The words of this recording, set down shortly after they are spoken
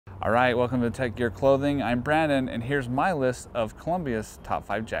All right, welcome to Tech Gear Clothing. I'm Brandon, and here's my list of Columbia's top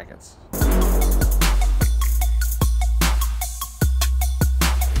 5 jackets.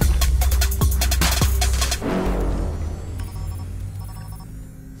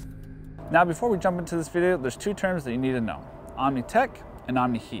 Now, before we jump into this video, there's two terms that you need to know: Omni-Tech and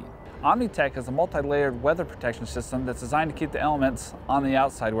Omni-Heat. Omni-Tech is a multi-layered weather protection system that's designed to keep the elements on the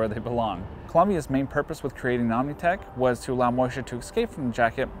outside where they belong. Columbia's main purpose with creating Omni-Tech was to allow moisture to escape from the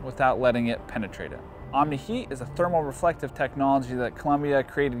jacket without letting it penetrate it. Omni-Heat is a thermal reflective technology that Columbia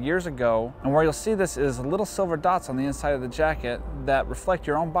created years ago, and where you'll see this is little silver dots on the inside of the jacket that reflect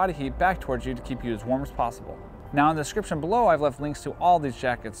your own body heat back towards you to keep you as warm as possible. Now, in the description below, I've left links to all these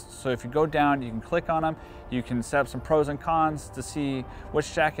jackets, so if you go down, you can click on them, you can set up some pros and cons to see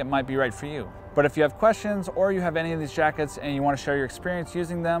which jacket might be right for you. But if you have questions or you have any of these jackets and you want to share your experience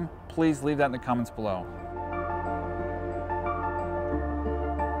using them, please leave that in the comments below.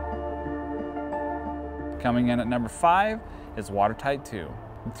 Coming in at number 5 is Watertight 2.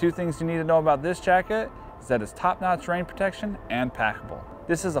 The two things you need to know about this jacket is that it's top-notch rain protection and packable.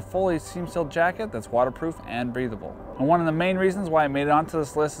 This is a fully seam-sealed jacket that's waterproof and breathable. And one of the main reasons why I made it onto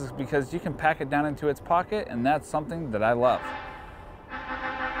this list is because you can pack it down into its pocket, and that's something that I love.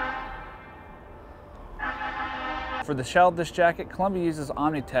 For the shell of this jacket, Columbia uses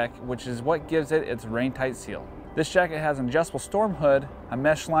Omni-Tech, which is what gives it its rain-tight seal. This jacket has an adjustable storm hood, a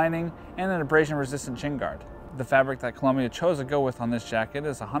mesh lining, and an abrasion-resistant chin guard. The fabric that Columbia chose to go with on this jacket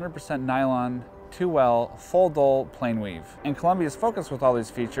is 100% nylon 2L full dole plain weave. And Columbia's focus with all these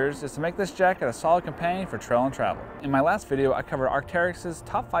features is to make this jacket a solid companion for trail and travel. In my last video, I covered Arc'teryx's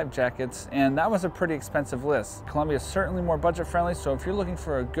top 5 jackets, and that was a pretty expensive list. Columbia is certainly more budget friendly, so if you're looking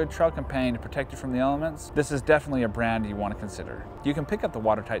for a good trail companion to protect you from the elements, this is definitely a brand you want to consider. You can pick up the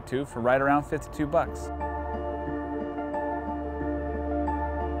Watertight 2 for right around 52 bucks.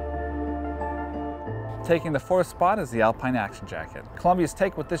 Taking the 4th spot is the Alpine Action Jacket. Columbia's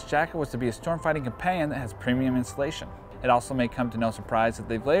take with this jacket was to be a storm-fighting companion that has premium insulation. It also may come to no surprise that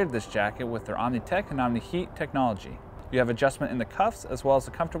they've layered this jacket with their Omni-Tech and Omni-Heat technology. You have adjustment in the cuffs as well as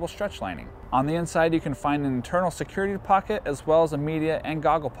a comfortable stretch lining. On the inside, you can find an internal security pocket as well as a media and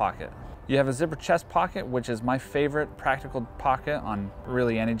goggle pocket. You have a zipper chest pocket, which is my favorite practical pocket on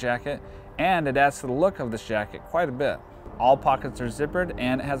really any jacket, and it adds to the look of this jacket quite a bit. All pockets are zippered,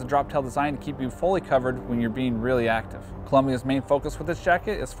 and it has a drop tail design to keep you fully covered when you're being really active. Columbia's main focus with this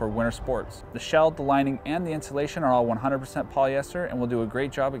jacket is for winter sports. The shell, the lining, and the insulation are all 100% polyester and will do a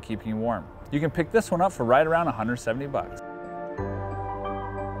great job at keeping you warm. You can pick this one up for right around 170 bucks.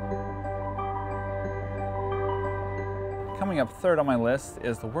 Coming up third on my list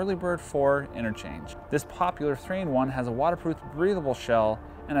is the Whirlybird 4 Interchange. This popular 3-in-1 has a waterproof breathable shell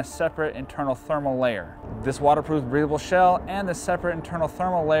and a separate internal thermal layer. This waterproof breathable shell and the separate internal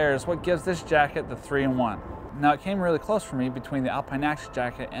thermal layer is what gives this jacket the 3-in-1. Now, it came really close for me between the Alpine Action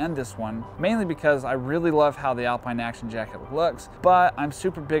Jacket and this one, mainly because I really love how the Alpine Action Jacket looks, but I'm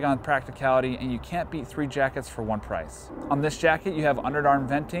super big on practicality, and you can't beat 3 jackets for one price. On this jacket, you have underarm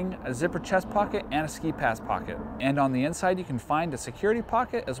venting, a zipper chest pocket, and a ski pass pocket. And on the inside, you can find a security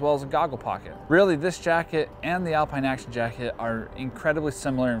pocket as well as a goggle pocket. Really, this jacket and the Alpine Action Jacket are incredibly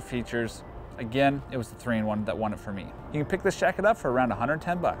similar in features. Again, it was the 3-in-1 that won it for me. You can pick this jacket up for around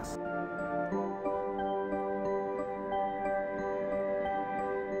 110 bucks.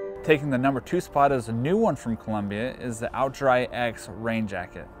 Taking the number 2 spot as a new one from Columbia is the OutDry X Rain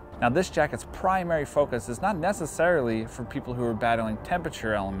Jacket. Now, this jacket's primary focus is not necessarily for people who are battling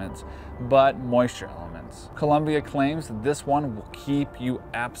temperature elements, but moisture elements. Columbia claims that this one will keep you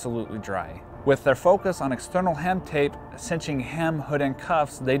absolutely dry. With their focus on external hem tape, cinching hem, hood, and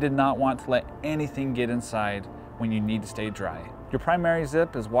cuffs, they did not want to let anything get inside when you need to stay dry. Your primary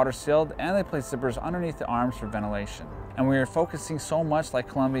zip is water sealed, and they place zippers underneath the arms for ventilation. And when you're focusing so much like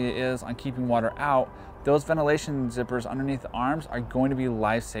Columbia is on keeping water out, those ventilation zippers underneath the arms are going to be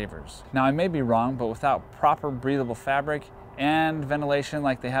lifesavers. Now, I may be wrong, but without proper breathable fabric and ventilation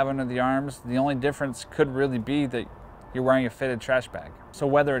like they have under the arms, the only difference could really be that you're wearing a fitted trash bag. So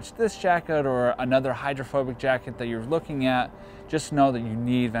whether it's this jacket or another hydrophobic jacket that you're looking at, just know that you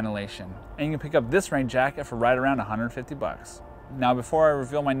need ventilation. And you can pick up this rain jacket for right around 150 bucks. Now, before I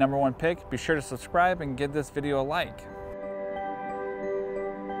reveal my number 1 pick, be sure to subscribe and give this video a like.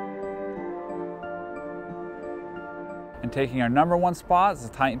 And And taking our number 1 spot is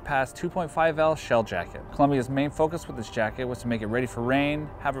the Titan Pass 2.5L shell jacket. Columbia's main focus with this jacket was to make it ready for rain,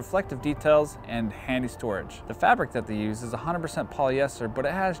 have reflective details, and handy storage. The fabric that they use is 100% polyester, but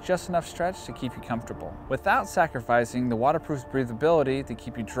it has just enough stretch to keep you comfortable, without sacrificing the waterproof breathability to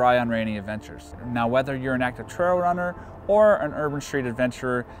keep you dry on rainy adventures. Now, whether you're an active trail runner or an urban street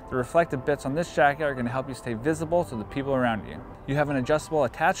adventurer, the reflective bits on this jacket are going to help you stay visible to the people around you. You have an adjustable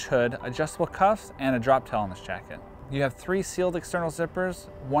attached hood, adjustable cuffs, and a drop tail on this jacket. You have 3 sealed external zippers,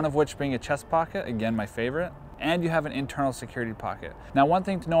 one of which being a chest pocket, again my favorite, and you have an internal security pocket. Now, one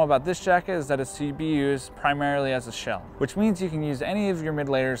thing to know about this jacket is that it's to be used primarily as a shell, which means you can use any of your mid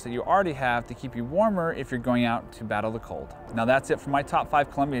layers that you already have to keep you warmer if you're going out to battle the cold. Now, that's it for my top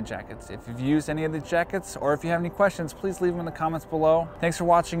 5 Columbia jackets. If you've used any of these jackets or if you have any questions, please leave them in the comments below. Thanks for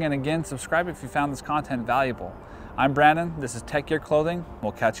watching, and again, subscribe if you found this content valuable. I'm Brandon, this is Tech Gear Clothing.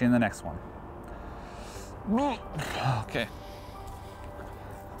 We'll catch you in the next one. Okay.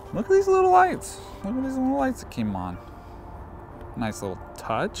 Look at these little lights. Look at these little lights that came on. Nice little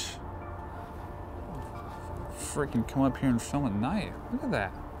touch. Freaking come up here and film at night. Look at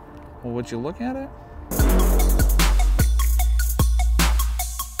that. Well, would you look at it?